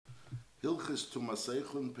Hilchis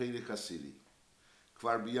Tumaseichun Perek Hasiri.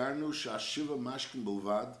 Kvar biyarnu sha'ashiva mashkin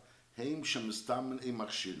bilvad heim shemistamen e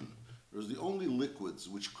machshirin. Whereas the only liquids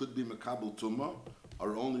which could be makabel tuma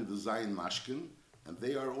are only the zayin mashkin, and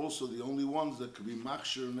they are also the only ones that could be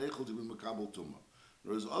machshir and echel to be makabel tuma.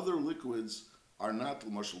 Whereas other liquids are not,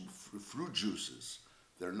 marshal, fruit juices.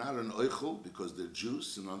 They're not an oichel because they're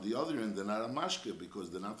juice, and on the other end, they're not a mashke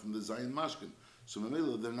because they're not from the zayin mashkin. So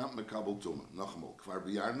memela, they're not mekabel tuma. Nachmol kvar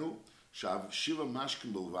biyarnu shav shiva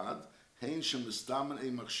mashkin bilvad hein shemistamen e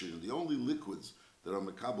machshirin. The only liquids that are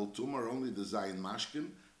mekabel tuma are only the zayin mashkin,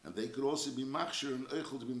 and they could also be machshir and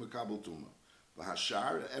oichel to be mekabel tuma.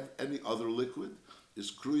 V'hashar, any other liquid,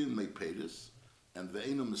 is kruyin meipedes, and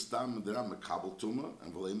ve'enu mistamen, they're not mekabel tuma,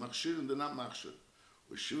 and v'lei machshir, and they're not machshir.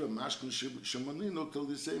 Shiva mashkin shemanino till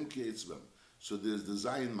the same kietzvem. So there's the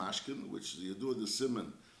zayin mashkin, which the yadu the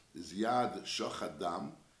simon is yad shochat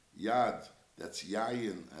dam, yad that's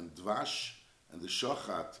yayin and dvash, and the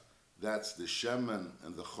shochat that's the shemen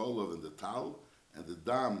and the cholov and the tal, and the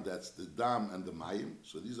dam that's the dam and the mayim.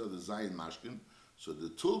 So these are the zayin mashkin. So the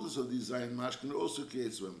tuldas of these zayin mashkin are also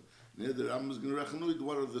kietzvem. Near the Rambam is going to reckon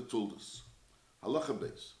what are the tuldas. Halacha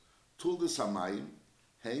beis. Tuldas hamayim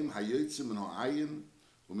heim hayotzim min ha'ayin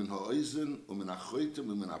umin ha'oizen umin ha'choitem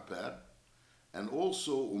umin ha'per, and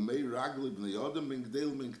also umei ragli b'nei yodem min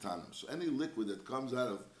gdel min ktanim. So any liquid that comes out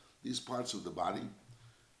of these parts of the body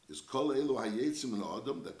is kol elu hayetzim min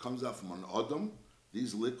ha'odem, that comes out from an odem.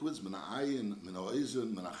 These liquids min ha'ayin, min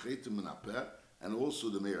ha'oizen, min ha'choitem, min ha'per, and also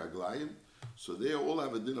the mei raglayim. So they all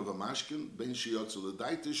have a din of a mashkin, ben shiyotze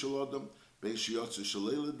l'daite shel odem, ben shiyotze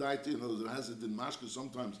shalei l'daite. In other words, it has a din mashkin.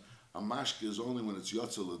 Sometimes a mashkin is only when it's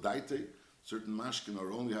yotze l'daite. Certain mashkin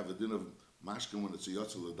are only have a din of mashkin when it's a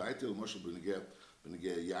yotze l'daite. L'moshel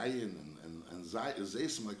b'negeh yayin and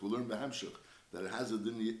zaysim, like we learn b'hemshech, that it has a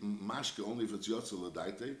din mashkin only if it's yotze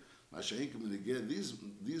l'daite. Masha'inkim b'negeh,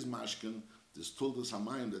 these mashkin, this tuldas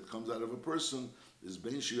hamayim that comes out of a person, is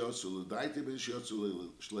ben shiyotze l'daite, ben shiyotze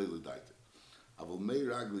shalei l'daite. Avol mei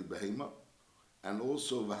ragli behema, and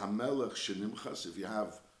also v'hamelech shenimchas, if you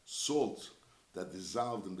have salt that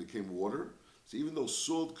dissolved and became water. So even though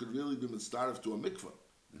salt could really be mitzaref to a mikvah,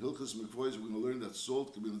 in Hilchas Mikvahs we're going to learn that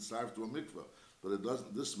salt could be mitzaref to a mikvah, but it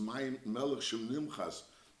doesn't. This mayim melech shenimchas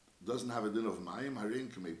doesn't have a din of mayim harein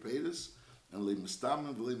k'mei pedes and le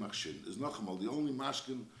mistamen v'le machshin. Is nochamal the only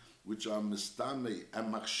mashkin which are mistame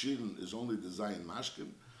and machshin is only the zayin mashkin.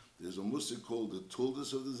 There's a musik called the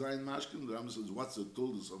tuldas of the zayin mashkin. The Rambam says, what's the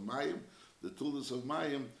tuldas of mayim? The tuldas of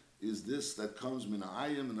mayim is this that comes min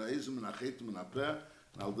ha'ayim, min ha'ezim, min ha'chetim, min ha'per,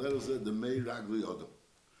 and al derech zeh the mei ragli odom.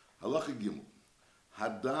 Halacha gimel.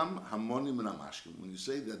 Hadam hamoni min ha'mashkin. When you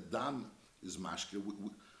say that dam is mashke,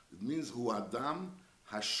 it means hu hadam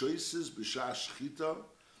hashoises b'shah shchita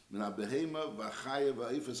min ha'behema v'achaya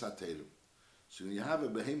v'efes ha'terim. So when you have a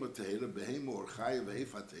behema teira, behema or chaya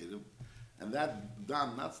v'ef ha'terim, and that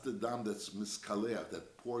dam, that's the dam that's miskaleach,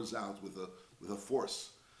 that pours out with a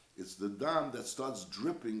force. It's the dam that starts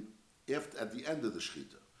dripping at the end of the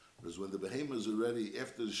shechita. Whereas when the behema is already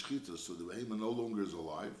after the shechita, so the behema no longer is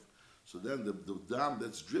alive. So then the dam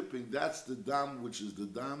that's dripping, that's the dam which is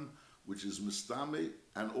mistame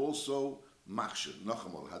and also machshin.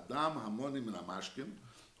 Nochamal hadam hamoni min hamashkin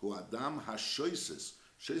hu hadam hashoises.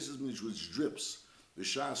 Shoises means which drips.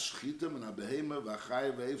 V'shas shechita min habehema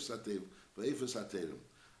v'achai v'efes haterim.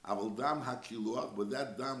 Aval dam hakiluach, but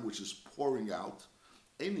that dam which is pouring out,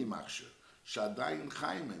 any machsher shadayin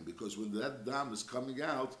chayim, because when that dam is coming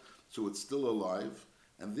out, so it's still alive,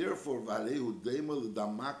 and therefore varehu dema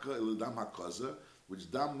l'damaka l'dam hakaza, which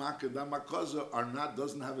dam maka dam hakaza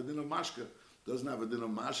doesn't have a din of mashka,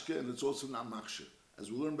 and it's also not machsher,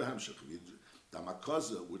 as we learn b'hemshech. Dam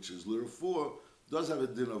hakaza, which is l'refuah, does have a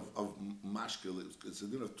din of mashka. It's a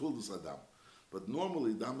din of tuldas adam, but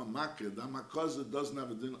normally dam maka dam hakaza doesn't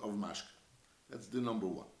have a din of mashka. That's din number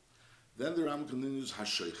one. Then the Ram continues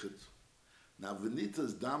hashoichet. Now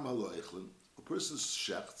v'nitas dam halo echlin, a person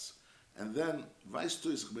shechts, and then weißt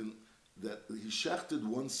du that he shechted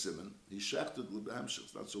one simon. He shechted l'b'hemshech.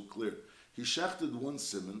 It's not so clear. He shechted one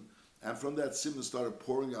simon, and from that simon started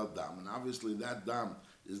pouring out dam, and obviously that dam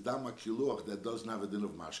is dam hakiluach that doesn't have a din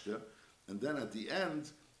of mashka. And then at the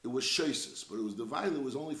end it was sheises, but it was divided. It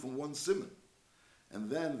was only from one simon. And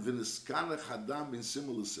then v'niskanech hadam bin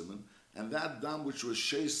simul simon, and that dam which was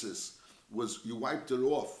sheises was you wiped it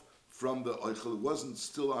off from the oichel. It wasn't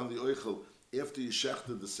still on the oichel after you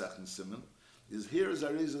shechted the second simon. Here is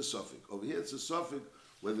a suffix. Over here it's a suffix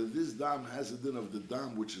whether this dam has a din of the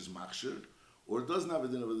dam which is machshir, or it doesn't have a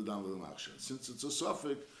din of the dam of the machshir. Since it's a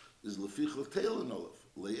suffix, is lefichel teilen olav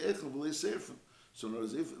le'echel v'le'seirfen. So in other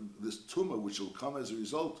words, if this tumah which will come as a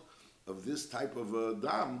result of this type of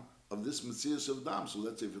dam, of this Metzias of dam. So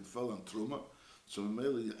let's say if it fell on Truma, so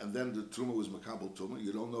mainly, and then the Truma was Makabal Tuma,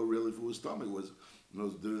 you don't know really if it was Tummy.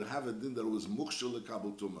 Did it have a din that it was Mukshal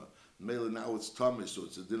Kabal Tuma? Mainly now it's Tummy, so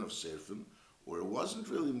it's a din of Serfin, or it wasn't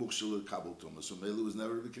really Mukshal Kabal Tuma, so mainly it was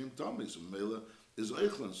never became Tummy, so mainly is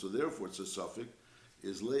Eichlin, so therefore it's a suffix,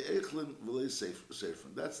 is Le Eichlin, V'le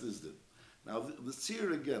Serfin. That's this din. Now, the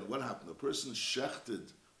tzir again, what happened? A person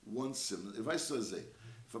shechted one simon. If I say,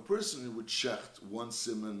 if a person would shecht one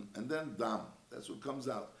simon and then dam, that's what comes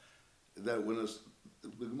out. That when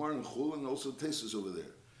the Gemara in Chul and also Tesis over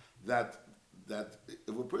there, that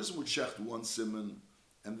if a person would shecht one simon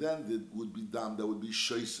and then it would be dam, that would be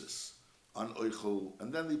shoisis on oichel,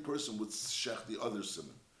 and then the person would shecht the other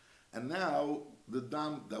simon. And now the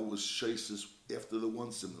dam that was shoisis after the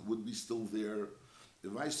one simon would be still there. The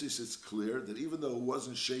Vaisis, it's clear that even though it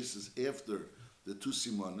wasn't Shesis after the two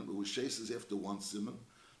Simonim, it was Shesis after one Simon,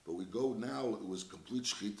 but we go now, it was complete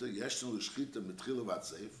Shchita, Yeshna Shchita Mitchila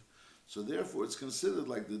Vatseif, so therefore it's considered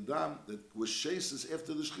like the Dam that was Shesis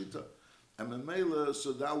after the Shchita, and Memela,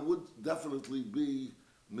 so that would definitely be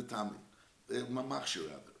Mitami, Mamachshir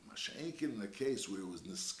rather. Masha'enkin in a case where it was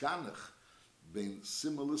Niskanach, being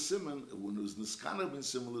similar Simon, when it was Niskanach being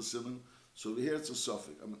similar Simon, so over here it's a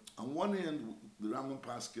suffix. I mean, on one hand, the Rambam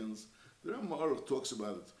Paskins, the Rambam Aruch talks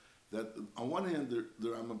about it, that on one hand, the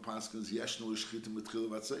Rambam Paskins, Yeshno Shchita Mitchila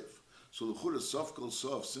Vatseif. So the Chura Sof Kol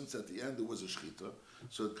Sof, since at the end there was a Shchita,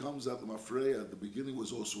 so it comes out, Mafreya, at the beginning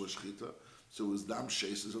was also a Shchita, so it was Dam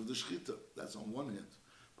Sheses of the Shchita. That's on one hand.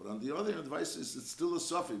 But on the other hand, advice is it's still a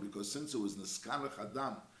suffix, because since it was Niskanach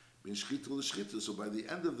Adam, being Shchita L'Shchita, so by the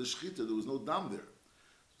end of the Shchita, there was no Dam there.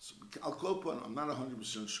 So, I'll call upon, I'm not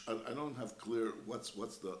 100% sure, I don't have clear what's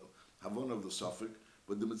the Havon of the suffix,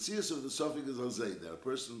 but the Metzias of the suffix is Azay, that a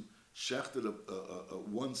person shechted a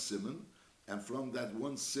one simon, and from that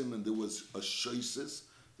one simon there was a shoisis,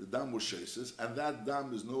 the dam was shoisis, and that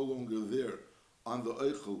dam is no longer there on the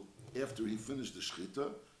oichel after he finished the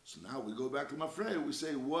shchita. So now we go back to Mafreya, we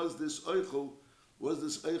say, was this oichel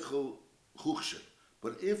chukshe?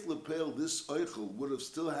 But if Lepel, this oichel would have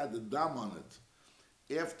still had the dam on it,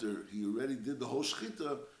 after he already did the whole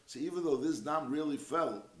shchita, so even though this dam really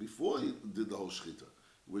fell before he did the whole shchita, it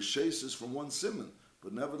was shesis from one simon,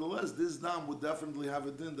 but nevertheless, this dam would definitely have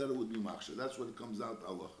a din that it would be machshir. That's what it comes out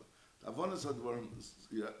halacha. Avonas hadvarim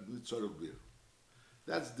nitzarach bir.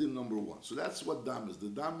 That's din number one. So that's what dam is. The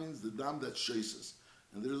dam means the dam that shesis,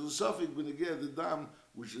 and there is a suffix benegeh the dam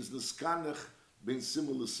which is niskanech ben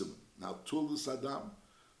similar simon. Now tuldas adam.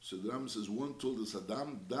 So the Ram says one tuldas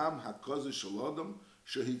adam dam hakazish shalodam.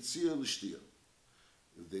 Shehitzia l'shtia.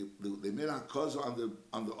 They made a kaza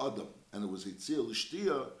on the adam, and it was hitzia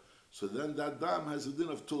l'shtia. So then that dam has a din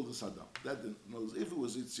of tuldas adam. That din knows if it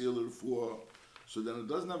was hitzia l'rfuah, so then it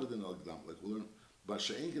doesn't have a din of adam. Like we learn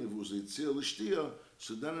b'sha'inkin, if it was hitzia l'shtia,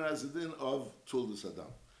 so then it has a din of tuldas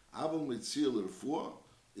adam. Aval hitzia l'rfuah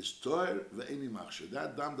is toer ve'eni machshir.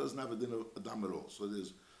 That dam doesn't have a din of adam at all. So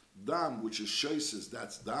there's dam which is shaisis,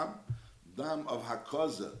 that's dam. Dam of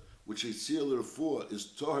hakaza, which Hitzia l'rfuah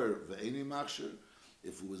is toher ve'eni machshir.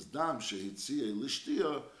 If it was dam shehitzia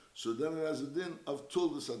l'shtia, so then it has a din of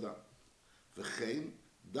tuldas adam. V'chein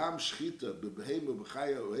dam shchita b'behema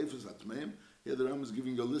b'chaya o'efes atmeim. Here the Ram is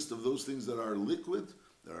giving a list of those things that are liquid,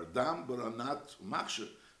 that are dam but are not machshir.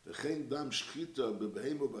 V'chein dam shchita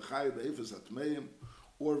b'behema b'chaya o'efes atmeim,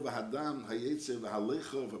 or v'hadam hayetze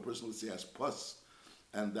v'halecha, if a person, let's say, has pus,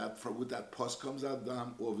 and that with that pus comes out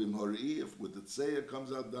dam, or v'imhori, if with the tzeya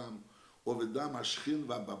comes out dam, or v'dam hashchin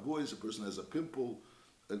v'ababois, a person has a pimple,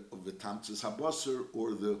 v'tamtzis habasar,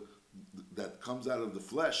 or that comes out of the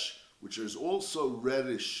flesh, which is also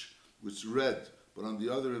reddish, which is red, but on the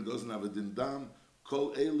other end doesn't have a din dam.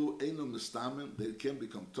 Kol elu einu mistamin, they can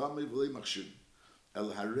become tamei v'lei machshin. El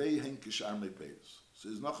harei hen kishar meipeis.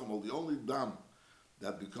 Says Nachamol, the only dam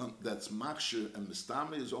that's machshir and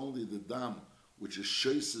mistame is only the dam which is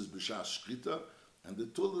sheises b'shas shkita, and the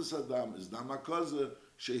tuldas adam is dam hakaza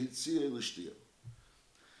shehitzia l'shtia.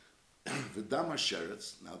 The dam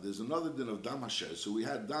hasheretz. Now there's another din of dam hasheretz. So we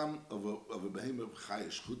had dam of a behemoth chaya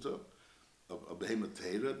shchuta, of a behemoth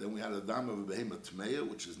teira. Then we had a dam of a behemoth tmeya,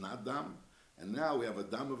 which is not dam, and now we have a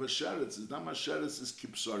dam of a sheretz. The dam hasheretz is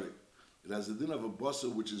kipsari. It has a din of a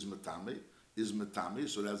basar which is metame,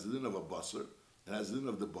 so it has the din of a basar. It has the din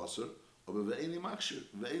of the basar of a ve'eni machshir,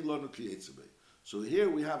 ve'en lo nukliyetzabe. So here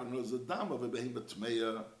we have another dam of a behemoth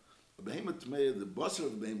tmeya. A behemoth tmeya, the basar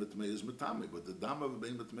of a behemoth tmeya is metame, but the dam of a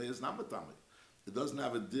behemoth tmeya is not metame. It doesn't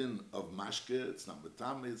have a din of mashke. It's not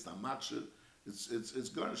metame. It's not machshir. It's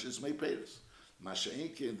garnish. It's meiperis.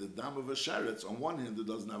 Masha'inke, the dam of a sheretz. On one hand, it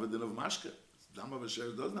doesn't have a din of mashke. Dam of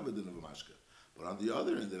Asheres doesn't have a din of a mashke. But on the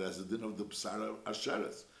other end, it has a din of the Psara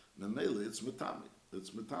Asheres. Memele, it's Metami.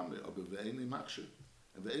 It's Metami of a Ve'eni Machshir.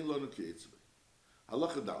 And Ve'en Lo Nukiyitzvei.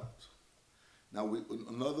 Halacha Dalet. Now,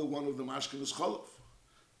 another one of the mashkin is Cholov.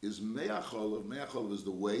 Is Mea Cholov. Mea Cholov is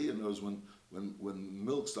the whey. In other words, when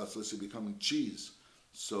milk starts, let's say, becoming cheese,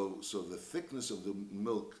 so the thickness of the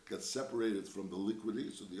milk gets separated from the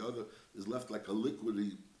liquidy, so the other is left like a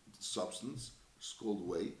liquidy substance, which is called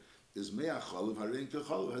whey. Is Mea Cholov. Harein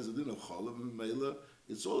Kecholov has a din of Cholov, and Mela,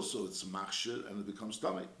 it's machshir, and it becomes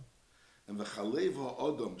tummy. And the Chalev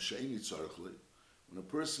ha'odom she'eni tzarech li, when a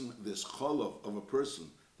person, there's Cholov of a person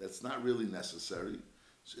that's not really necessary,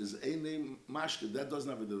 is a name mashke, that doesn't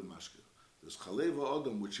have a din of mashke. There's Chalev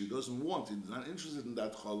ha'odom, which he doesn't want, he's not interested in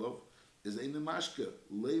that Cholov, is a name mashke,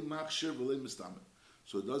 le machshir v'le mistameh.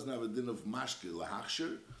 So it doesn't have a din of mashke,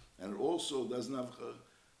 lahachshir, and it also doesn't have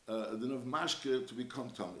a din of mashke to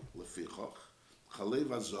become tummy. Lefichach, Chalev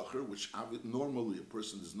ha'zocher, which normally a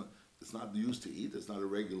person is not used to eat, it's not a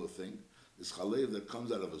regular thing. This chalev that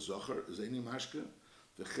comes out of a zocher is any mashke.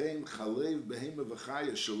 V'chein chalev behema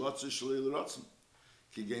v'chaya shalotze shalei l'rotzen.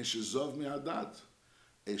 Kigen shezov mi'adad.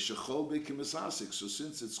 A shechol be'kimisasik. So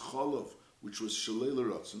since it's cholov, which was shalei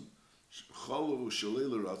l'rotzen, cholov or shalei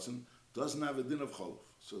l'rotzen, doesn't have a din of cholov.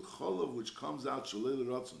 So cholov which comes out shalei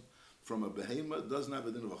l'rotzen from a behema doesn't have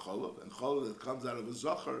a din of a cholov, and cholov that comes out of a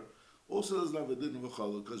zocher also doesn't have a din of a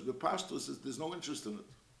cholov, because bepashtus there's no interest in it.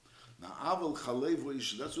 Now, Aval Chalev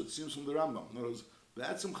Ish, that's what it seems from the Rambam. In other words,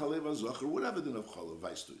 Be'etzim Chalev HaZocher would have a din of Chalev,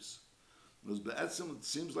 Vaistuis. In other words, Be'etzim, it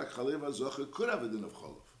seems like Chalev HaZocher could have a din of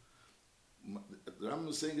Chalev. The Rambam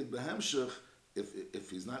is saying it Behemshech, if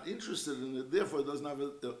he's not interested in it, therefore it doesn't have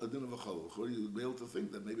a din of a Chalev. You would be able to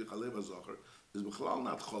think that maybe Chalev HaZocher is B'chalal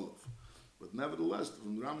not Chalev. But nevertheless,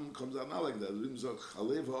 when the Rambam comes out not like that,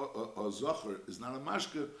 Chalev HaZocher is not a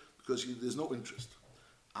mashke because there's no interest.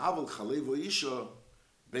 Aval Chalev Isha,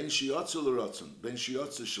 Ben shiyotze l'rotzen, ben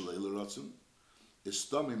shiyotze shalei l'rotzen, is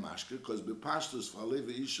stami mashke, because bepashtus v'alei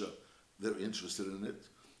v'isha, they're interested in it,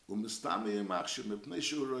 u'mistami machshir, mepnei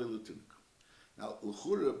she'uroi l'tinik. Now,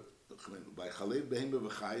 l'chure, by chalev behema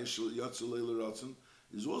v'chaya shiyotze l'rotzen,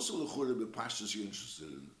 is also l'chure bepashtus you're interested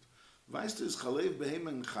in it. Weißt is chalev behema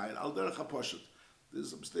and chaya, al derech ha'poshet.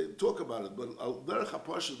 There's some talk about it, but al derech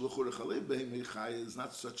ha'poshet, l'chure chalev behema and chaya is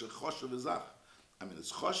not such a choshev ezach. I mean,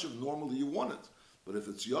 it's choshev, normally you want it. But if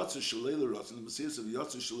it's Yotze Shalei L'Rotzen, the Messias of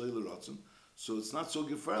Yotze Shalei L'Rotzen, so it's not so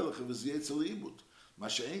gefährlich if it's Yetzel Ibud.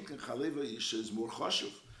 Masha'enken Chaleva Isha is more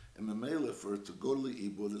choshev. And Memele, for it to go to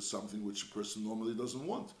Ibud is something which a person normally doesn't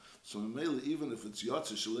want. So Memele, even if it's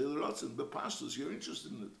Yotze Shalei L'Rotzen, Bepashtus, you're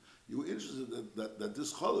interested in it. You're interested that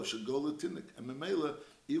this Chalev should go L'Tinnik. And Memele,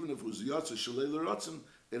 even if it was Yotze Shalei L'Rotzen,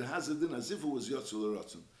 it has a din as if it was Yotze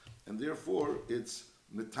L'Rotzen. And therefore, it's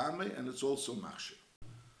Metame and it's also Machshir.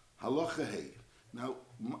 Halacha Hey. Now,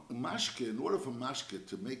 mashke, in order for mashke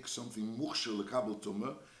to make something muksher lekabel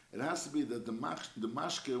tumah, it has to be that the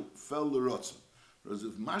mashke fell l'rotzen. Whereas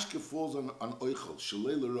if mashke falls on oichel,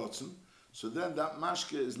 shalei l'rotzen, so then that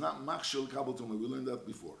mashke is not machshir lekabel tumah. We learned that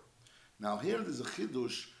before. Now here there's a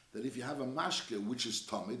chidush that if you have a mashke which is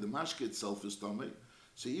tummy, the mashke itself is tummy,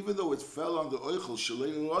 so even though it fell on the oichel,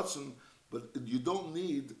 shalei l'rotzen, but you don't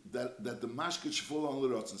need that the mashke should fall on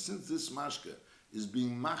l'rotzen. Since this mashke is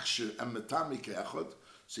being machshir and metami ke'echad,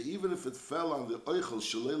 so even if it fell on the oichel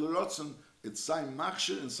shalei l'rotzen, it's sign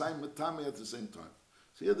machshir and sign metami at the same time.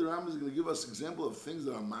 So here the Rambam is going to give us an example of things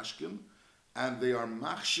that are mashkin, and they are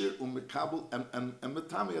machshir umekabel and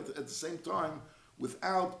metami at the same time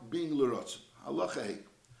without being l'rotzen. Halacha hey,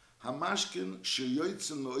 hamashkin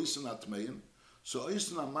sheyoytzen lo'isen atmein, so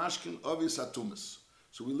oisen hamashkin ovis atumis.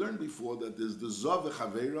 So we learned before that there's the zov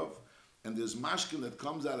v'chaveirov, and there's mashkin that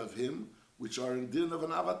comes out of him, which are in din of an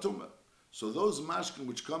avatuma. So those mashkin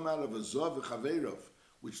which come out of a zov v'chaveirov,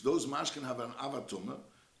 which those mashkin have an avatuma,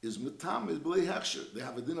 is mitam, is b'lei hechsher. They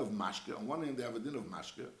have a din of mashke. On one hand, they have a din of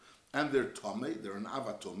mashke, and they're tome, they're an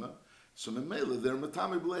avatuma. So memela, they're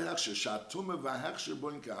mitam b'lei hechsher. Shatuma v'hechsher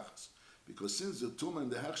boin kachas. Because since the tuma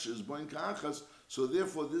and the hechsher is boin kachas, so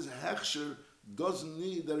therefore this hechsher doesn't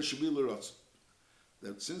need that it should be l'rotz.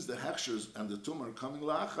 That since the hechshers and the tuma are coming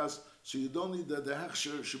la'achas, so you don't need that the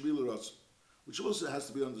hechsher should be l'rotz. Which also has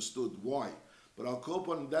to be understood. Why? But I'll call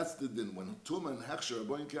upon that's the din. When Tuma and Hechsher are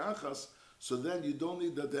boing ke'achas, so then you don't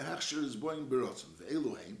need that the Hechsher is boing berotzen. The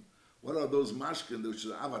Elohim, what are those mashkin, which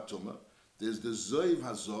is avatuma? There's the Zoiv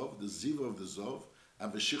Hazov, the Ziva of the Zov,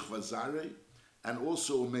 and the Shichva Zarei, and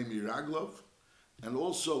also Umemi Raglov, and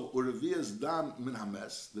also Urevias Dam Min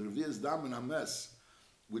Hames, the Revias Dam Min Hames,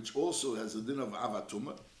 which also has a din of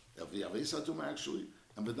avatuma, of the Avesatuma actually,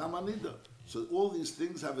 and the Dam Anida. So all these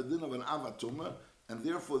things have a din of an avatuma, and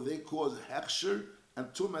therefore they cause hechsher and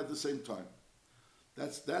tumah at the same time.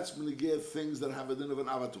 That's when you get things that have a din of an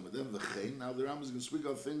avatuma. Then the chen. Now the Rambam is going to speak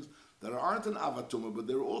of things that aren't an avatuma, but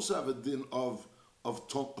they also have a din of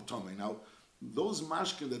tumah. Now those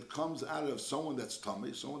mashke that comes out of someone that's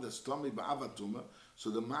tummy ba'avatuma, so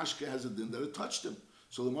the mashke has a din that it touched him.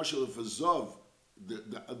 So the mashal of a zov,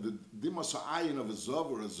 the dimas ha'ayin of a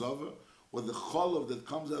zov or a zova, or the cholov that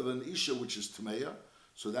comes out of an isha which is tmeya,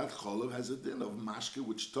 so that cholov has a din of mashke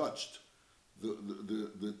which touched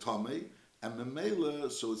the tummy. And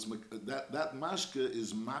memela, so it's that mashke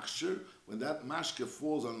is machsher. When that mashke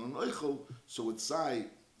falls on an oichel, so it's sai.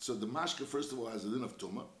 So the mashke first of all has a din of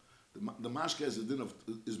tumah. The mashke has a din of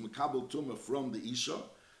is mekabel tumah from the isha,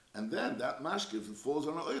 and then that mashke if it falls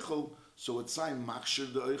on an oichel, so it's sai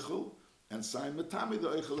machsher the oichel and sai metami the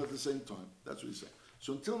oichel at the same time. That's what he's saying.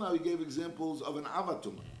 So until now he gave examples of an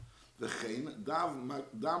avatuma. The chen dam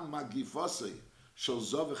magifase shel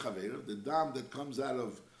zov chaver, the dam that comes out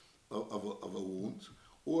of a wound,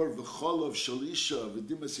 or v'chol of shalisha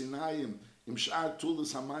v'dimas inayim im sh'ar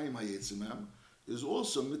tulas hamayim hayetzimem, is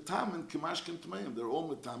also mitamen k'mashkim tmeim. They're all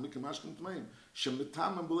mitamen k'mashkim tmeim.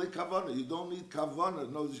 Shemitamen b'lei kavana. You don't need kavana.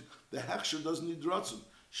 No, the hechsher doesn't need rotzen.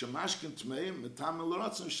 Shemashkim tmeim mitamen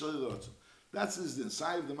l'rotzen shalei l'rotzen. That's his din.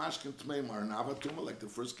 Sai of the mashkim tmeim are an avatuma, like the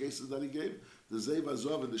first cases that he gave, the zeiv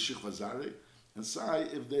azov and the shichva zareh, and sai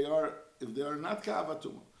if they are not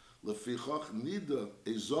k'avatuma. Lefichach nida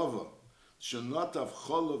ezova shenotav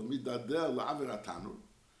cholov midadel la'aver atanur.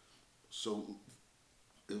 So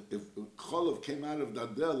if cholov came out of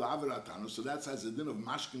dadel la'aver atanur, so that has a din of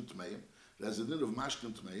mashkin tmeim. It has a din of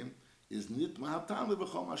mashkin tmeim. Is nit mahatanur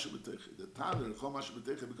v'chol mashu b'teiche. The tanur v'chol mashu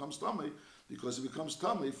b'teiche becomes tummy because it becomes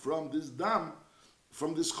tummy from this dam,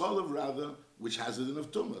 from this cholov rather, which has a din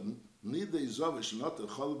of tumah. Nida ezova shenotav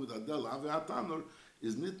cholov midadel la'aver atanur.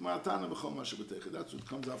 Is nit ma'atana b'chol mashu b'teicha. That's what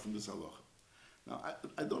comes out from this halacha. Now,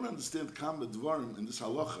 I don't understand kama dvarim in this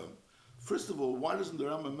halacha. First of all, why doesn't the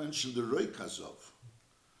Rambam mention the reikazov?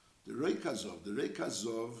 The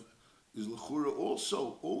reikazov is l'chura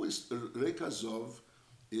also, always, reikazov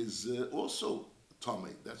is also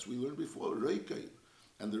tummy. That's what we learned before, reikay.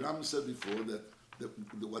 And the Rambam said before that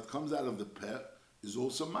what comes out of the pet is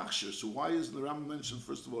also machshir. So why isn't the Rambam mentioned,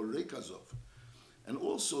 first of all, reikazov? And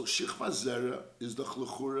also, shichva zera is the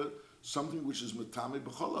chlechura, something which is metame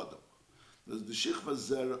b'chol adam. The shichva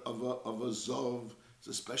zera of a zov is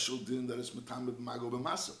a special din that is metame b'mago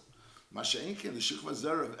b'masa. Masha'enken, the shichva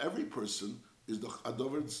zera of every person is the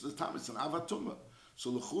adover, it's the tam, it's an avatuma.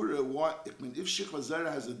 So l'chura, if shichva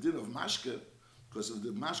zera has a din of mashke, because of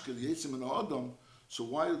the mashke, the yetzim and the adam, so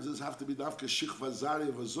why does this have to be dafka shichva zera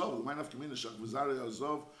of a zov? It might have to mean a shichva zera of a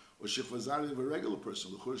zov, or shichva zera of a regular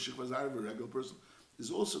person. L'chura, shichva zera of a regular person is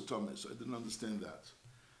also tummy, so I didn't understand that.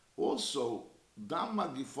 Also, dam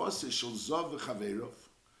magifose shel zov v'chaverov.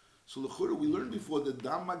 So l'chura, we learned before that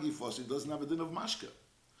dam magifose doesn't have a din of mashke.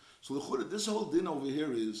 So l'chura, this whole din over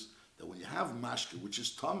here is that when you have mashke, which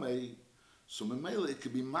is tummy, so memele it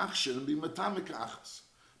could be machsher and be metamik achas.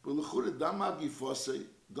 But l'chura, dam magifose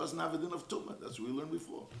doesn't have a din of tumah. That's what we learned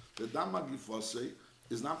before. The dam magifose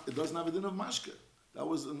is not. It doesn't have a din of mashke. That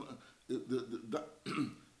was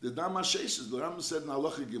the dam hashesis, the Rambam said in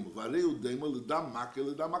halacha gimel, vareu dema l'dam makel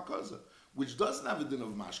l'dam hakaza, which doesn't have a din of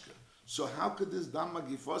mashke. So how could this dam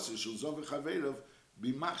magifose shel zov v'chaverov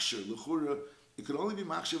be machsher? L'chura, it could only be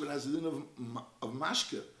machsher if it has a din of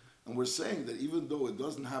mashke. And we're saying that even though it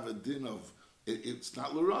doesn't have a din of, it's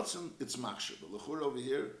not l'rotzen, it's machsher. But l'chura over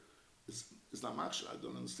here, it's not machsher. I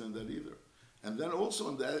don't understand that either. And then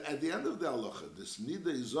also at the end of the halacha, this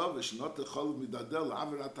nida izovish not the cholov midadel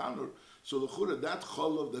la'aver atanur. So the chura, that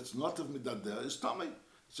cholov that's not of midadel is tummy.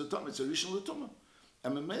 It's a tummy. It's a rishon l'tumah.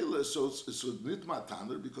 And memela, so it's nitma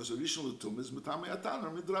atanur because a rishon l'tumah is mitame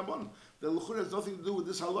atanur midrabon. The chura has nothing to do with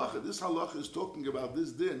this halacha. This halacha is talking about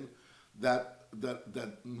this din that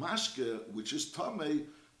mashke, which is tummy,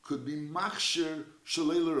 could be machsher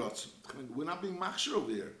shalei l'rotzen. We're not being machsher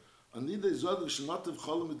over here. Anida izod not of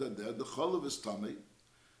cholov midadel. The cholov is tummy.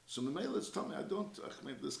 So memela it's tummy.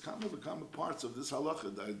 There's kind of parts of this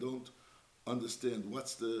halacha that I don't understand.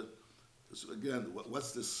 What's this?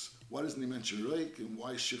 Why doesn't he mention reik and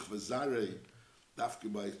why shichva zareh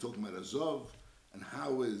dafke by talking about azov, and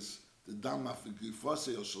how is the dam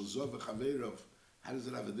afigifase or shel zov v'chaverov? How does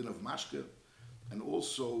it have a din of mashke? And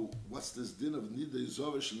also, what's this din of nida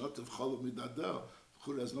izov not of cholov midadel?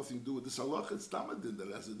 Chura has nothing to do with this halacha. It's tamadin that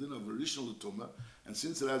has a din of rishon l'tumah, and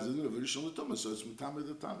since it has a din of rishon l'tumah, so it's mitamed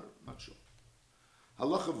the tanner. Not sure.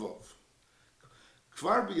 Halacha vov.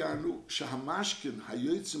 Kvar biyanu shahamashkin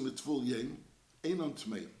hayotzim mitvul yem einon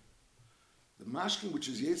tmeim. The mashkin, which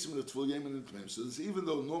is yetzim and tful yem and tmeim. So this, even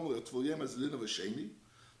though normally a tful yem has the din of a sheni,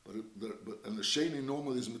 and the sheni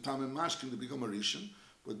normally is metamim mashkin to become a rishon,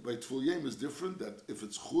 but by tful yem is different. That if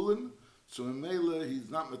it's chulin, so in Mela he's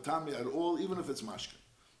not metami at all, even if it's mashkin.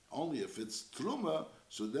 Only if it's truma,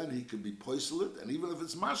 so then he can be poiselet, and even if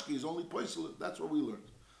it's mashkin, he's only poiselet. That's what we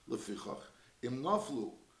learned. Lefichach im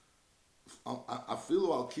naflu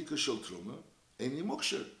afilu al kika shel truma eni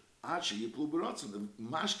muksher ad sheyiplu beratzon. The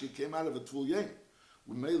mashke came out of a tvul yem.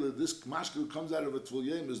 This mashke who comes out of a tvul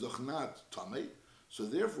yem is dochnat tamei, so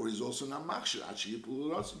therefore he's also not maksher ad sheyiplu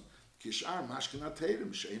beratzon. Kishar mashke not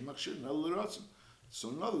teirim shein maksher not beratzon. So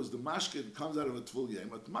in other words, the mashke that comes out of a tvul yem,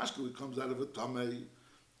 but the mashke who comes out of a tamei,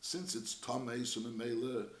 since it's tamei, so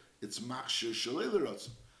memela it's maksher shalei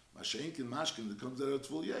beratzon. Masheinkin mashkin that comes out of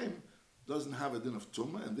tvul yem doesn't have a din of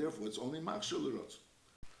tumah, and therefore it's only maksher l'rotz.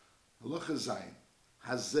 Halacha zayin,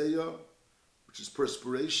 hazeya, which is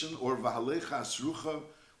perspiration, or vahalecha asrucha,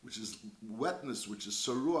 which is wetness, which is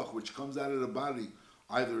saruach, which comes out of the body.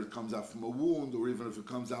 Either it comes out from a wound, or even if it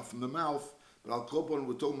comes out from the mouth. But al kopon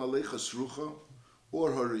we're talking halecha asrucha,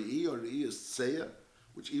 or hari'i is tseya,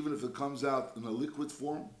 which even if it comes out in a liquid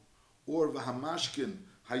form, or vahamashkin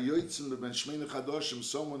hayotzim ben shmeina chadoshim,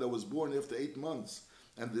 someone that was born after 8 months.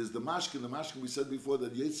 And there's the mashkin we said before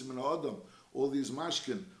that yetzim and adam, all these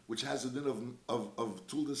mashkin, which has a din of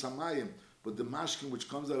tuldas hamayim, but the mashkin which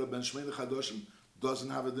comes out of ben shmeina chadoshim doesn't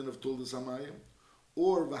have a din of tuldas hamayim.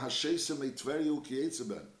 Or v'hashesem eitverio ki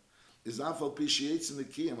yetzeben is afal pishi yetzim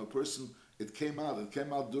nekiyim, a person, it came out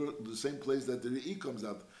the same place that the re'i comes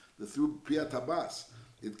out, through piyat habas.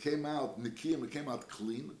 It came out nekiyim, it came out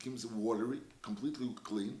clean, it came out watery, completely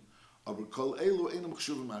clean.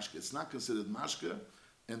 It's not considered mashke,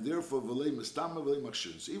 and therefore v'lei mistama v'lei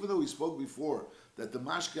makshir. So even though we spoke before that the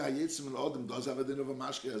mashke hayetzim and odom does have a din of a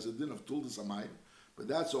mashke, has a din of tuldas hamayim, but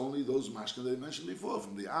that's only those mashke that I mentioned before,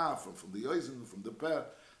 from the af, from the yoizen, from the peh,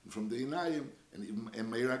 from the inayim,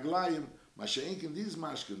 and meiraglayim. Masha'inkin, these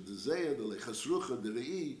mashke, the zayah, the lechasrucha, the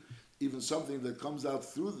re'i, even something that comes out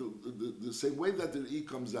through the same way that the re'i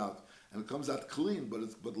comes out, and it comes out clean, but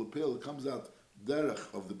lepel, it comes out derech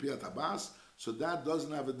of the piyat habas, so that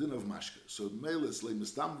doesn't have a din of mashke. So meilis le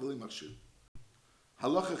mistam v'le machshir.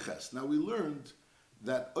 Halacha ches. Now we learned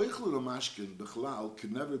that oichel mashkin bechlal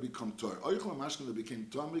can never become tor. Oichel mashkin that became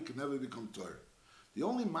tummy can never become tor. The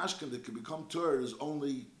only mashkin that can become tor is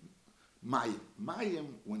only mayim. Mayim,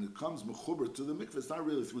 when it comes mechuber to the mikveh, it's not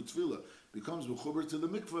really through tefillah, becomes mechuber to the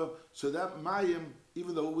mikveh, so that mayim,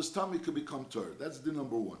 even though it was tummy, could become tor. That's din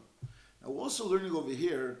number one. Now we're also learning over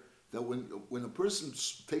here that when a person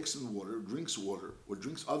takes in water, or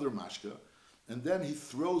drinks other mashka, and then he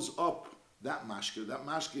throws up that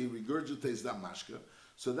mashka he regurgitates that mashka,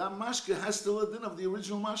 so that mashka has still a din of the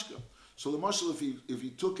original mashka. So the mashal, if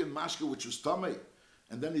he took in mashka which was tamei,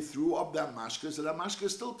 and then he threw up that mashka, so that mashka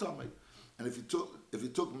is still tamei. And if he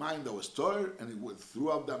took mayim that was tor, and he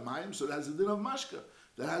threw up that mayim, so that has a din of mashka.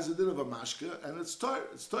 That has a din of a mashka, and it's tor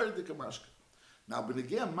dika mashka. Now,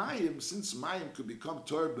 b'negei mayim, since mayim could become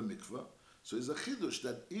tor b'mikvah, so it's a chidush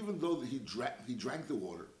that even though he drank the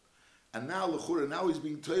water, and now l'chura, now he's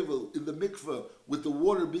being tovel in the mikvah with the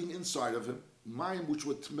water being inside of him, mayim which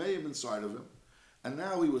were tmeim inside of him, and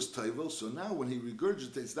now he was tovel. So now when he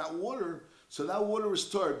regurgitates that water, so that water is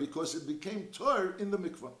tor because it became tor in the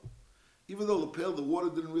mikvah. Even though the water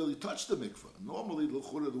didn't really touch the mikvah. Normally,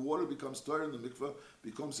 l'chura, the water becomes tor in the mikvah,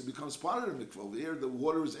 it becomes part of the mikvah. Over here, the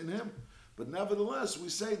water is in him. But nevertheless, we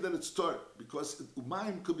say that it's tor because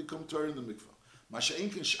mayim could become tor in the mikvah.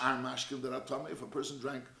 Masha'inkin sh'ar mashkim that are tamei, if a person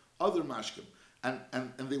drank other mashkim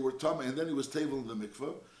and they were tamei, and then he was table in the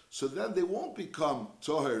mikvah, so then they won't become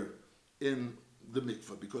tor in the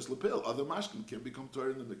mikvah because lepel other mashkim can become tor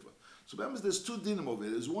in the mikvah. So there's two dinim over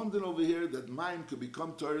here. There's one din over here that mayim could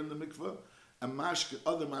become tor in the mikvah, and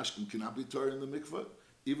other mashkim cannot be tor in the mikvah,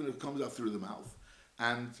 even if it comes out through the mouth.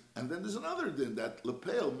 And then there's another din that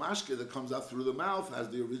lepel mashke that comes out through the mouth has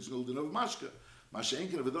the original din of mashke.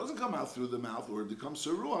 Masha'inkin, if it doesn't come out through the mouth or it becomes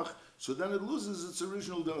seruach, so then it loses its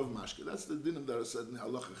original din of mashke. That's the din that I said in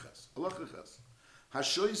halacha ches. Halacha ches.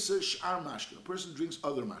 Hashoise sh'ar mashke. A person drinks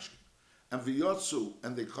other mashke, and v'yotzu,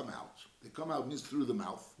 and they come out. They come out means through the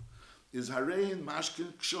mouth. Is harein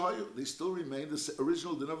mashkin kshoyu? They still remain the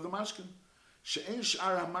original din of the mashkin. She'en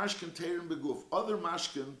sh'ar hamashkin teirin beguf. Other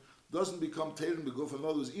mashkin doesn't become teirin beguf. In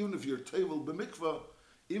other words, even if you're tevel b'mikvah,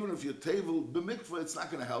 it's not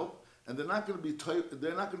going to help. And they're not going to be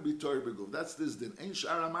Torah beguf. That's this din. Ein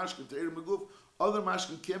shara mashkin Torah beguf. Other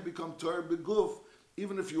mashkin can't become Torah beguf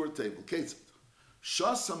even if you were table. Ketzit.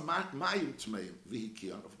 Shasa mayim tmeim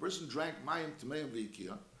v'hikiyan. If a person drank mayim tmeim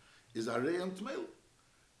v'hikiyan, is areyam tmeil.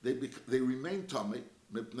 they remain tummy.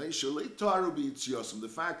 The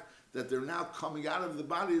fact that they're now coming out of the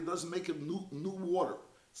body, it doesn't make it new water.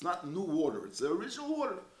 It's not new water. It's the original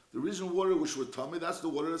water. The original water which were tummy, that's the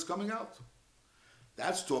water that's coming out.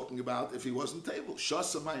 That's talking about if he wasn't table. But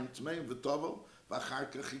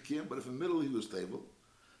if in the middle he was table,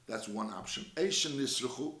 that's one option. Or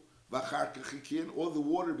the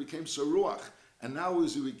water became saruach, and now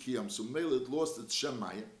is uikiyam. So mele it lost its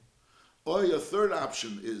shemayim. Or a third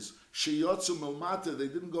option is sheyotzu mulmata. They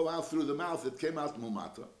didn't go out through the mouth; it came out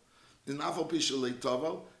mulmata. In afal pisha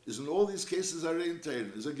leitavel is in all these cases are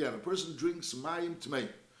integrated. Is again a person drinks mayim tmei.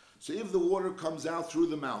 So if the water comes out through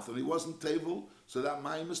the mouth and he wasn't table, so that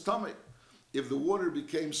mayim is tummy. If the water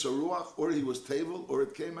became saruach, or he was table, or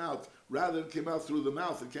it came out, rather it came out through the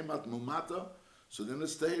mouth, it came out mumata, so then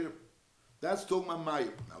it's tahir. That's talking about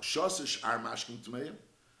mayim. Now, shas sh'ar mashkim tmeim,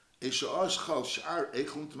 esha'osh chal sh'ar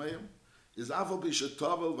echlum tmeim, is afal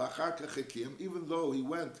b'shetavel v'achar kachekiyim, even though he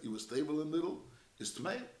was table in the middle, is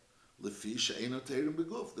tmeim. Lefi she'ena tehirim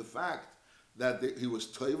beguf. The fact that he was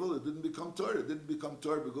table, it didn't become Torah. It didn't become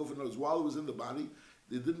Torah beguf. In other words, while it was in the body,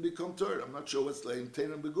 it didn't become Torah. I'm not sure what's like in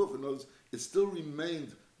tehirim beguf. In other words, it still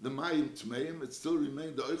remained the mayim tmeim. It still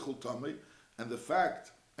remained the oichel tamei, and the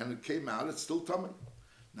fact, and it came out, it's still tamei.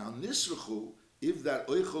 Now nisruchu, if that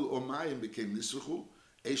oichel or mayim became nisruchu,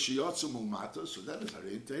 eshiyotzu mumata, so that is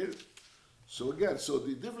harein tehirim. So again, so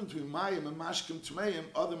the difference between mayim and mashkim tmeim,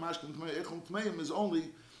 other mashkim tmeim, echel tmeim, is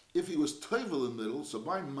only if he was tevel in the middle. So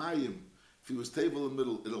by mayim, if he was tevel in the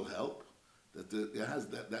middle, it'll help. That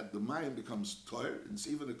the mayim becomes toir, and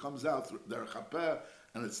even it comes out through their chapeh,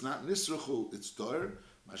 and it's not nisrachu, it's toir.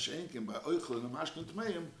 Mashenkin by oichel and mashkin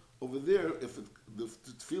tmeim, over there, if the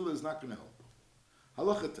tefillah is not going to help.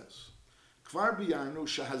 Halacha tes. Kvar biyarnu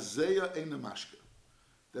shahazeya ein mashke.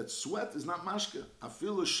 That sweat is not mashke.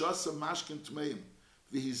 Afilu shasa mashkin tmeim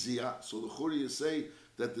v'hiziyah. So the churi say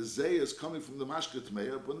that the zeya is coming from the mashke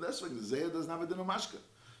tmeim, but that's why the zeya doesn't have a din of mashke.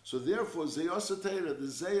 So therefore, zeyasa teira, the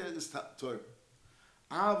zeya is Torah.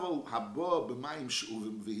 Aval haba b'mayim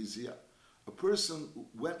shuvim v'hiziyah. A person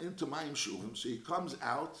went into mayim shuvim, so he comes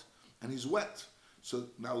out and he's wet. So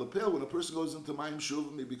now lepel, when a person goes into mayim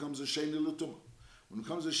shuvim, he becomes a sheni l'tumah. When it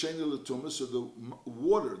comes to sheni l'tumah, so the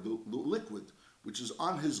water, the liquid, which is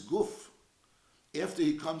on his guf, after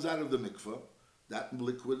he comes out of the mikveh, that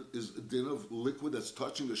liquid is a din of liquid that's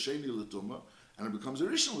touching the sheni l'tumah, and it becomes a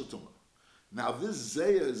rishon l'tumah. Now this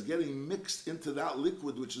zeya is getting mixed into that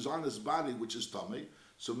liquid which is on his body, which is tummy.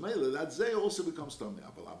 So mele, that zeya also becomes tummy.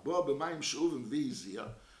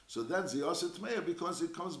 So that's zeyasa tmeya because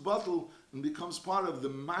it comes bottled and becomes part of the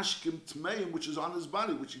mashkim tmeim which is on his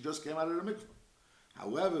body, which he just came out of the mikveh.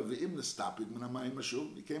 However, v'im nestapik min hamayim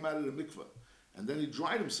mashuvim, he came out of the mikveh and then he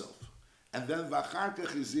dried himself, and then v'achar kach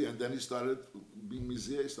iziyah, and then he started being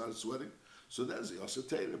miziyah, he started sweating. So that's also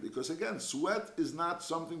Torah, because again, sweat is not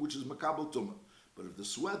something which is makabel tumah. But if the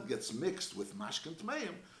sweat gets mixed with mashkin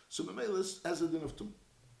tmeim, so memelis has a din of tumah.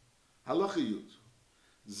 Halacha yud.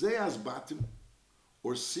 Zeyas batim,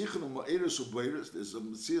 or sichon ma'eres u'beires, there's a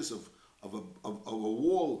mitzvah of a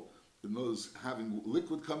wall, having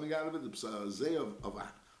liquid coming out of it, it's a zeh of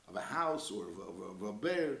a house or of a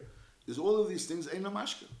bear, is all of these things ain't a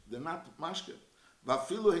mashka. They're not mashka.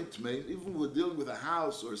 Even we're dealing with a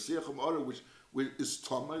house or a siachim order which is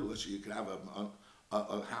tamei. Let's say you could have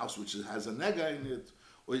a house which has a nega in it,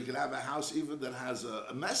 or you could have a house even that has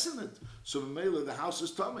a mess in it. So mainly the house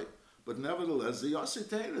is tamei. But nevertheless, the yosei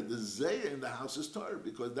teira, the zeya in the house is tar,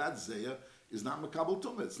 because that zeya is not mekabel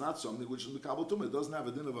tumah. It's not something which is mekabel tumah. It doesn't have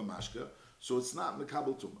a din of a mashka, so it's not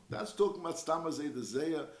mekabel tumah. That's talking about stama zeya, the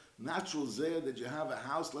zeya, natural zeya that you have a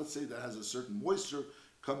house, let's say, that has a certain moisture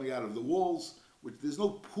coming out of the walls. Which there's no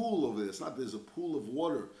pool over there. It's not there's a pool of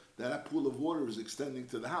water. That pool of water is extending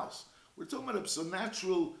to the house. We're talking about a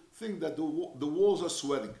natural thing that the walls are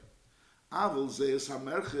sweating. Aval zeyes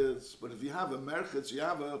hamerchetz. But if you have a merchetz, you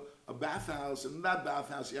have a bathhouse, and in that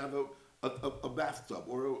bathhouse you have a bathtub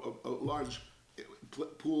or a large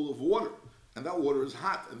pool of water, and that water is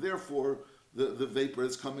hot, and therefore the vapor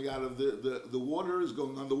is coming out of the water is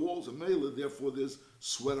going on the walls, and therefore there's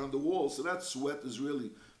sweat on the walls. So that sweat is really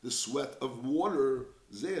the sweat of water.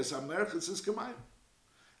 Zeyas hamerchetz is kamayim.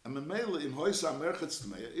 And memela in hoisa merchetz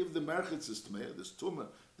tmeya, if the merchetz is tmeya, this tumah,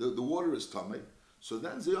 the water is tummy, so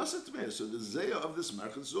then zeyasa tmeya. So the zeya of this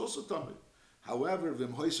merchetz is also tummy. However,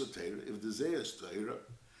 vim hoisa teira, if the zeya is teira,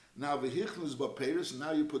 now v'hichnus ba'peiros,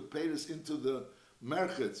 now you put peiros into the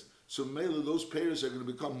merchetz. So mele, those peiros are going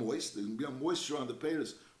to become moist. There's going to be a moisture on the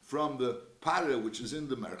peiros from the para which is in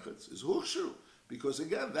the merchetz. Is huchshu, because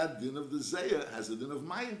again that din of the zeya has a din of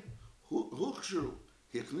mayim. Huchshu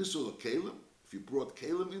hichnisu l'kelim. if you brought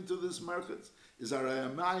kalim into this market, is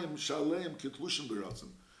arayamayim shalem kitlushin beratzon.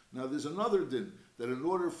 Now there's another din that in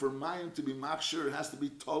order for mayim to be makshir, it has to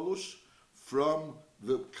be tolush from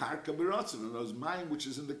the karka beratzon. And those mayim which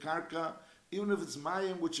is in the karka, even if it's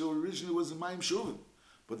mayim which originally was a mayim shuvim,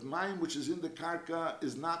 but mayim which is in the karka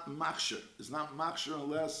is not makshir. It's not makshir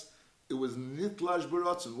unless it was nitlash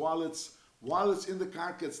beratzon. While it's in the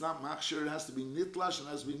karka, it's not makshir. It has to be nitlash and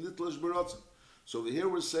it has to be nitlash beratzon. So over here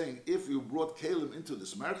we're saying if you brought kalim into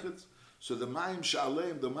this market, so the mayim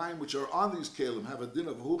sha'aleim, the mayim which are on these kalim, have a din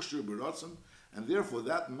of hukshir beratzon, and therefore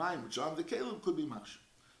that mayim which are on the kalim could be makshir.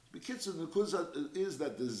 B'kitzur, the kuzat is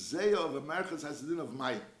that the zeya of a market has a din of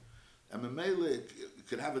mayim, and memele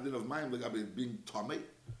could have a din of mayim like being tomei,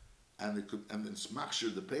 and it's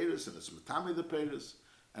makshir the peiros and it's matami the peiros,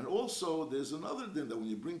 and also there's another din that when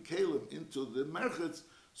you bring kalim into the market,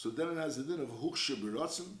 so then it has a din of hukshir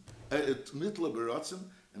beratzon, nitla beratzon,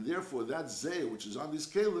 and therefore that zeya which is on this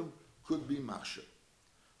kalim could be machshir.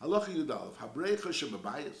 Halacha Yudalev, habreicha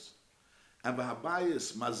shebabayis, and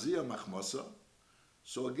v'habayis mazia machmosa.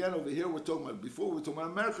 So again, over here we're talking about, before we're talking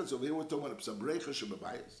about merchats, over here we're talking about sabreicha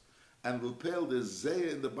shebabayis, and l'pel the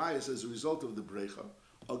zeya in the bayis as a result of the breicha.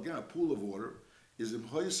 Again, a pool of water is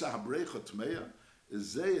imhoisa habreicha tmeya,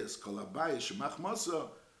 is zeyas kol habayis shemachmosa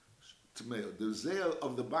tmeya. The zeya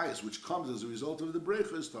of the bayis which comes as a result of the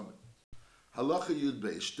breicha is tamei. Halacha Yud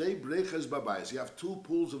Beis, shtei brechas babayis. You have two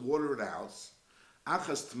pools of water in a house.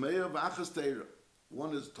 Achas tmeya v'achas teira.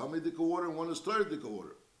 One is tamei water and one is teira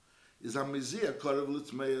water. Is a mizia karev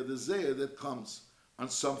l'tmeya, the zeya that comes on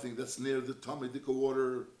something that's near the tamei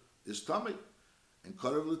water is tamei. And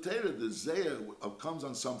karev l'teira, the zeya comes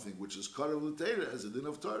on something which is karev l'teira as a din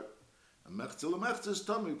of tar. And mechza l'mechza is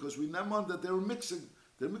tamei because we naman that they're mixing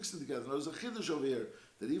together. Now there's a chiddush over here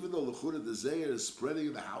that even though l'chura the zeya is spreading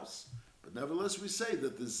in the house, but nevertheless, we say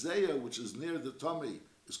that the zeya which is near the tummy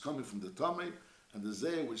is coming from the tummy, and the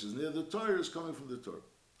zeya which is near the Torah is coming from the Torah.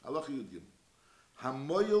 Halacha Yud Gimel.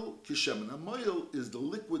 Hamoyel kishemen. Hamoyel is the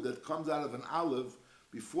liquid that comes out of an olive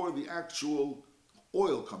before the actual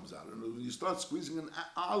oil comes out. And when you start squeezing an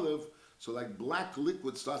olive, so like black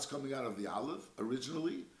liquid starts coming out of the olive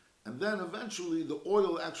originally, and then eventually the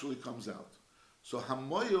oil actually comes out. So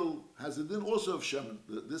hamoyel has a din also of shemen,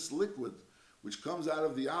 this liquid which comes out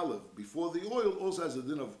of the olive before the oil also has a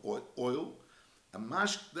din of oil, and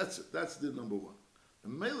that's din number one. The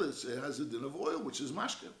melis has a din of oil, which is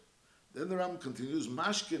mashkin. Then the Ram continues,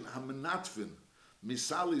 mashkin hamenatfin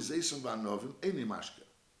misali zeisen v'anovim eni mashkin,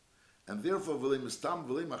 and therefore v'lei mistam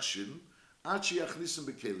v'lei machshin achi yachnisim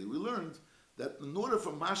bekeli. We learned that in order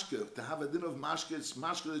for mashka to have a din of mashka, it's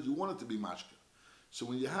mashka that you want it to be mashka. So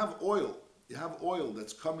when you have oil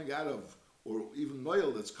that's coming out of, or even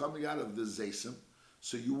oil that's coming out of the zaysim,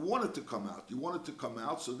 so you want it to come out. You want it to come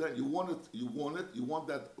out, so then you want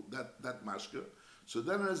that mashka. So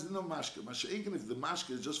then there's no mashka. Even if the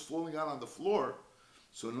mashka is just falling out on the floor,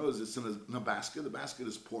 so notice it's in a basket. The basket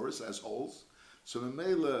is porous, has holes. So the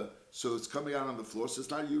mela, so it's coming out on the floor. So it's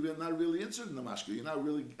not, you're not really interested in the mashka. You're not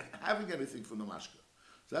really having anything from the mashka.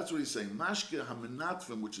 So that's what he's saying. Mashka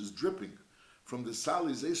hamenatfim, which is dripping from the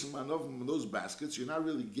salization manovim, those baskets, you're not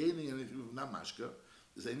really gaining anything from that mashka.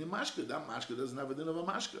 There's any mashka. That mashka doesn't have a din of a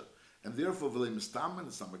mashka, and therefore v'lei mistamen,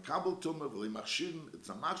 it's not a kabel tuma. V'lei machshin, it's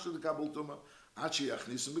a mashka the kabel tuma. Achi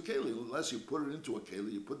yachnisim bekeli, unless you put it into a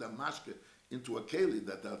keli, you put that mashka into a keli,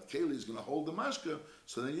 that keli is going to hold the mashka.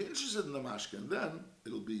 So then you're interested in the mashka, and then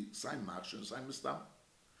it'll be sign mashka and sign mistam.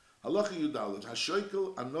 Halacha yudalet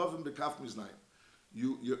hashoikel anovim bekaf miznayim.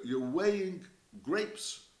 You're weighing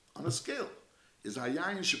grapes on a scale. Is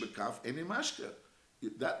hayayin shebekaf any mashka?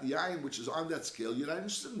 That yayin which is on that scale, you're not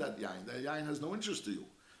interested in that yayin. That yayin has no interest to you,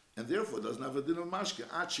 and therefore doesn't have a din of mashka.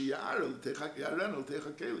 Achi yarel techa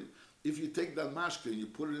keli. If you take that mashka and you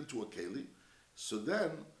put it into a keli, so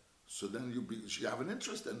then you have an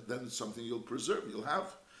interest, and then it's something you'll preserve. You'll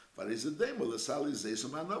have.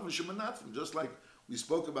 Just like we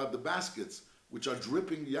spoke about the baskets, which are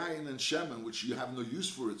dripping yayin and shemen, which you have no use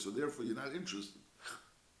for it, so therefore you're not interested.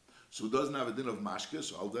 So it doesn't have a din of mashke,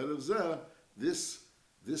 so al derech zeh, this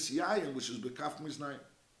yayin, which is bekaf miznayim.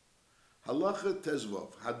 Halacha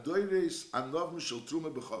tezvov, hadoires anov mishal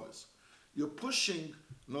truma bechavis. You're pushing,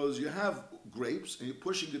 in other words, you have grapes and you're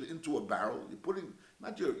pushing it into a barrel. You're putting,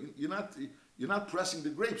 you're not pressing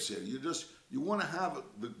the grapes here. You want to have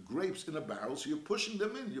the grapes in a barrel, so you're pushing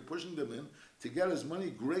them in. You're pushing them in to get as many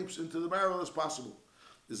grapes into the barrel as possible.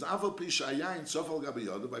 Is aval pi shayayin sofal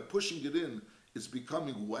gabiyada, by pushing it in, it's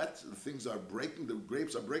becoming wet, the things are breaking, the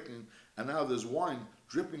grapes are breaking, and now there's wine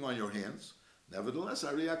dripping on your hands. Nevertheless,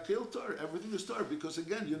 everything is tar, because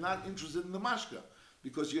again, you're not interested in the mashka.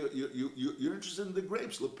 because you're interested in the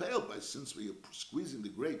grapes. Lepel, by since we are squeezing the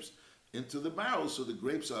grapes into the barrel, so the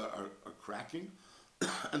grapes are cracking,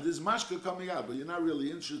 and there's mashka coming out, but you're not really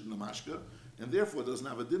interested in the mashka, and therefore it doesn't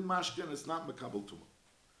have a din mashka, and it's not mekabel tuma.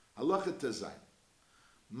 Halacha tezayin.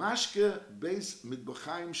 Mashke base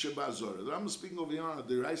mitbachayim sheba'azora. The Rambam is speaking over here on a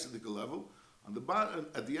deraisidical level. On the bottom,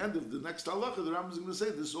 at the end of the next halacha, the Rambam is going to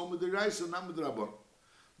say this is all midiraisa, not midrabon.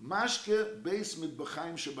 Mashke base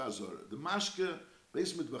mitbachayim sheba'azora. The mashke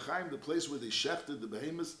base mitbachayim, the place where they shechted the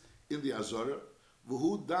behemoths in the azora.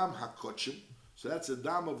 V'hu dam hakochim. So that's the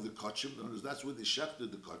dam of the kochim. That's where they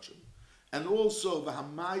shechted the kochim. And also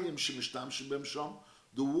v'hamayim shemishtamshim b'msham.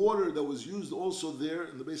 The water that was used also there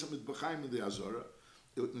in the base of mitbachayim in the azora.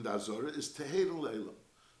 In the Azora is Teherin Leilam.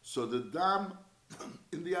 So the dam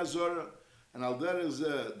in the Azora and al derech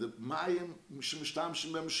the Mayim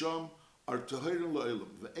Mishtamshim B'Msham are Teherin Leilam.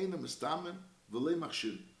 Ve'ena Mistamen V'lei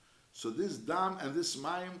Machshin. So this dam and this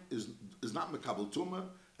Mayim is not Mekabel Tumah,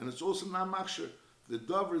 and it's also not Machshir. The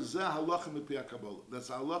Dover Zeh Halacha Mipi HaKabbalah. That's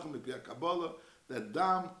Halacha Mipi HaKabbalah. That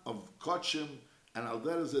dam of Kochim and al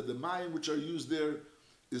derech the Mayim which are used there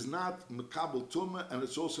is not mekabel tumah, and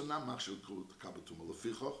it's also not machshel mekabel tumah.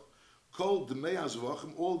 Lefichach, kol demei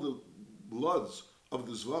hazvachim, all the bloods of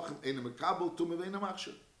the zvachim eine mekabel tumah ve'ene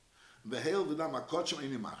machshel. Ve'heil v'dam hakochim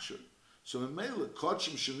eine machshel. So memele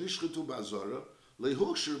kochim shenishchetu ba'azora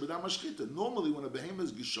lehuchshir b'dam hashchita. Normally, when a behemoth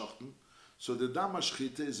is geschochten, so the dam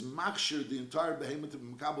hashchita is machshir the entire behemoth to be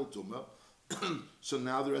mekabel tumah. So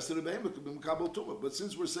now the rest of the behemoth could be mekabel tumah. But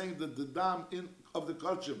since we're saying that the dam of the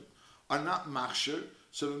kochim are not machshir,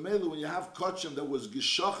 so when you have kochim that was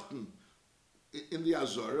geschochten in the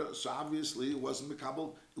Azora, so obviously it wasn't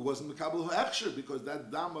mekabel hechsher, because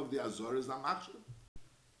that dam of the Azora is not machsher.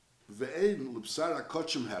 Ve'ein l'psar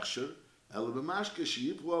hakochim hechsher, el b'mashke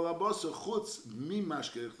sheyipru al habosa chutz mi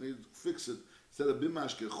mashke. Fix it instead of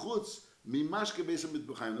b'mashke chutz mi mashke beis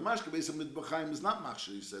hamitbachayim. The mashke beis hamitbachayim is not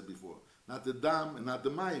machsher. He said before, not the dam and not the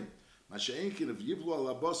mayim. Masha'enkin if yipru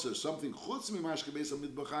al habosa something chutz mi mashke beis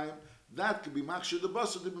hamitbachayim, that could be machshir the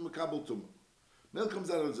basar to be mekabel tumah. Mel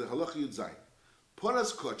comes out of the halacha yud zayin.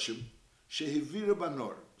 Paras kochim shehivira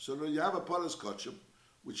banor. So now you have a paras kochim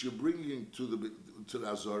which you're bringing to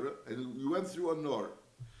the azora, and you went through a nor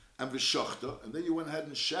and v'shachta, and then you went ahead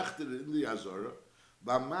and shechted it in the azora.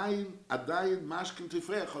 B'mayim adayin mashkin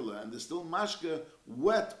tifreichala, and there's still mashke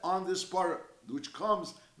wet on this part, which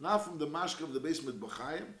comes not from the mashke of the base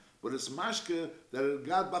mitbachayim, but it's mashke that it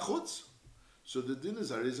got bachutz. So the din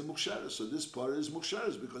is a muksharis. So this part is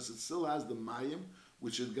muksharis because it still has the mayim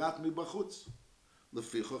which it got me bachutz.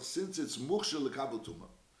 Lefichach, since it's muksher lekabel tumah,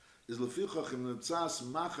 is lefichach in the tzas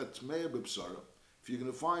machat tmeya b'psara. If you're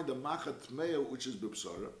going to find a machat tmeya which is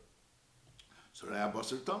b'psara, so raya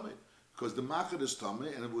basar tamei, because the machat is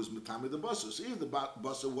tamei and it was metame the basar. So if the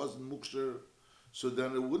basar wasn't muksher, so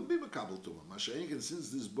then it wouldn't be mekabel tumah. Masha'inkin,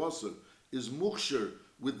 since this basar is muksher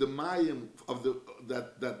with the mayim of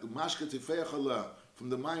that the mashka tifeichala from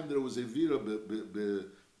the mayim there was a vira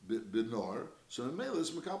benor, so the male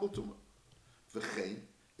is mekabel tumah. V'chein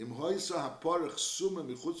im hoisa haparach suma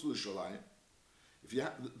michutz l'shalayim. If you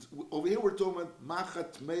have, over here we're talking about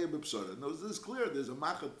machat tmeya b'psara. Now this is clear. There's a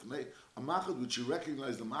machat tmeya, a machat which you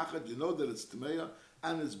recognize the machat. You know that it's tmeya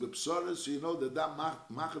and it's b'psara, so you know that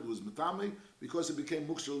machat was metame because it became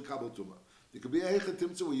mukshel l'kabel tumah. There could be a hechet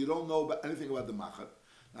timtzah where you don't know anything about the machat.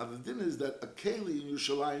 Now the din is that a keli in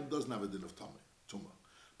Yerushalayim doesn't have a din of tumah.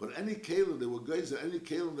 But any kelim, there were guys that any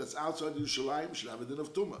kelim that's outside Yerushalayim should have a din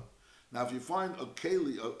of tumah. Now if you find a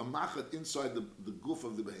keli, a machat inside the goof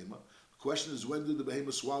of the behemoth, the question is when did the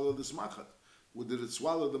behemoth swallow this machat? Or did it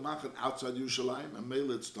swallow the machat outside Yerushalayim and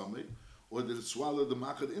mele its tummy? Or did it swallow the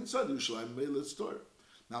machat inside Yerushalayim and mele its tor?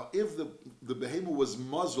 Now if the behemoth was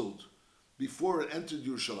muzzled before it entered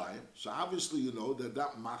Yerushalayim, so obviously you know that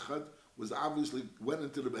machat was obviously went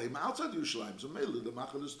into the behemoth outside Yerushalayim. So mele the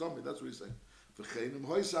machat is tummy. That's what he's saying. The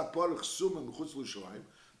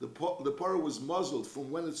parah was muzzled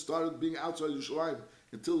from when it started being outside Yerushalayim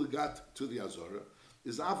until it got to the Azora.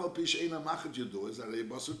 Is afal pish eina machat yedu is arei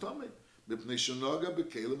basar tamei mipnei shenoga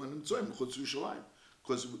bekelim and imtzoyim michutz Yerushalayim.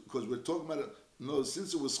 Because we're talking about it. No,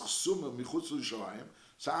 since it was chsuma michutz Yerushalayim,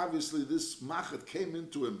 so obviously this machat came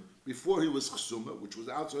into him before he was chsuma, which was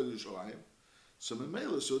outside Yerushalayim. So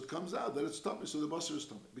memela, so it comes out that it's tamei. So the basar is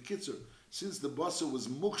tamei. Bekitzer, since the basar was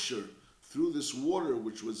muksher through this water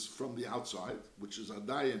which was from the outside, which is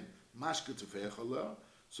adayin mashke tefeichala,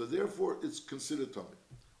 so therefore it's considered tamei,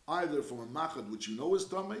 either from a machat which you know is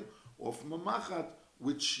tamei, or from a machat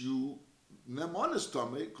which you nemon is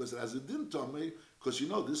tamei because it has a din tamei, because you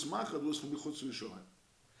know this machat was from Michutz Yerushalayim.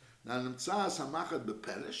 Now nimtzas hamachat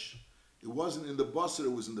beperish, It wasn't in the basar,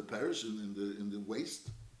 it was in the parish, in the waist,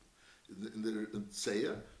 in the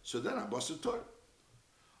tseya. So then a basar Torah.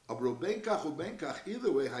 Aber benkach or benkach,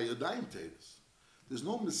 either way, hayodayim teres. There's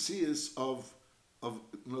no messias of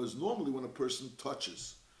normally when a person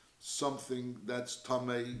touches something that's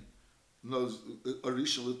tamei, a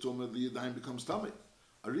rishon l'tumah, the yadayim becomes tamei.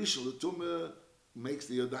 A rishon l'tumah makes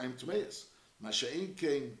the yadayim tmeis. Masha'in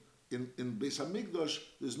came in Beis Hamikdash.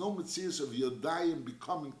 There's no messias of yadayim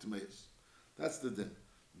becoming tmeis. That's the din.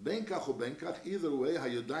 Benkach or benkach, either way,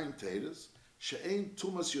 hayodayim teres. She'ein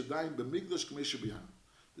tumas yadayim b'mikdash k'mei shebihan.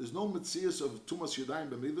 There's no mitzias of tumas yadayim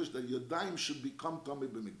b'mikdash that yadayim should become tamei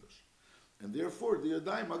b'mikdash, and therefore the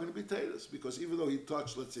yadayim are going to be teres, because even though he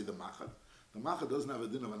touched, let's say, the machad doesn't have a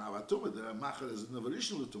din of an avatuma. The machad has a din of a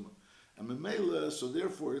rishon l'tumah, and memela, so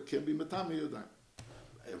therefore it can be metame yadayim.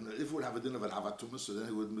 If it would have a din of an avatuma, so then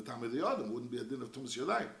it would metame the yadayim. It wouldn't be a din of tumas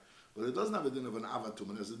yadayim, but it doesn't have a din of an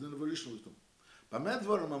avatuma. It has a din of a rishon l'tumah. But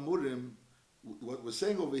medvarim amurim, what we're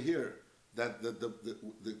saying over here, that the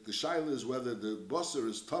shaila is whether the basar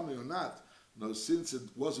is tummy or not. No, since it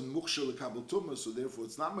wasn't mukshal lekabel tumah, so therefore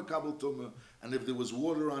it's not mekabel tumah. And if there was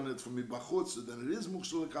water on it from ibachutz, so then it is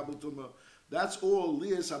mukshal lekabel tumah. That's all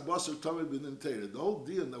lias habasar tummy b'nin teira. The whole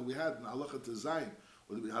deal that we had in halacha tezayin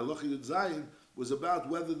or the halacha yud zayin was about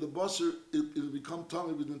whether the basar it become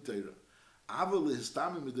tummy b'nin teira. Aval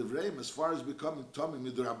lehistami midivreim, as far as becoming tummy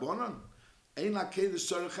midrabanan, ein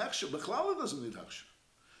hakedesh tzarich hechsher. Bechlal it doesn't need hechsher.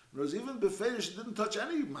 Whereas even beferish didn't touch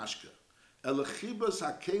any mashka. Elachibas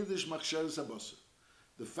hakedesh machsheres habasar.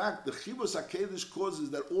 The fact the chibas hakedesh causes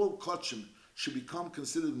that all kachim should become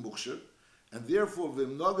considered muksher, and therefore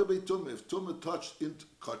v'imnaga beitumah, if tumah touched into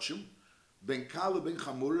kachim, ben kala ben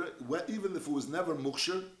chamura, even if it was never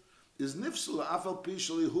muksher, is nifsul afal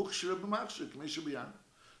pishali huksher b'machsher k'mesha b'yan.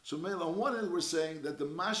 So on one hand we're saying that the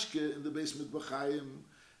mashke in the Beis Mikvachayim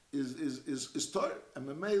is Torah, and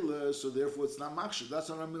memela, so therefore it's not mashke. That's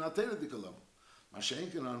on a minateretika level.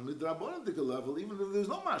 Mashenkin on midrabonetika level, even if there's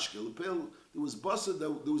no mashke, there was basar, there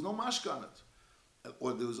was no mashke on it,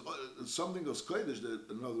 or there was something of kodesh, that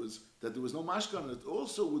in other words that there was no mashke on it,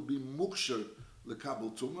 also would be muksher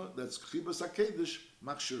lekabel tumah. That's chibas hakedesh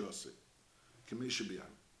machshirase k'mei shebiyan.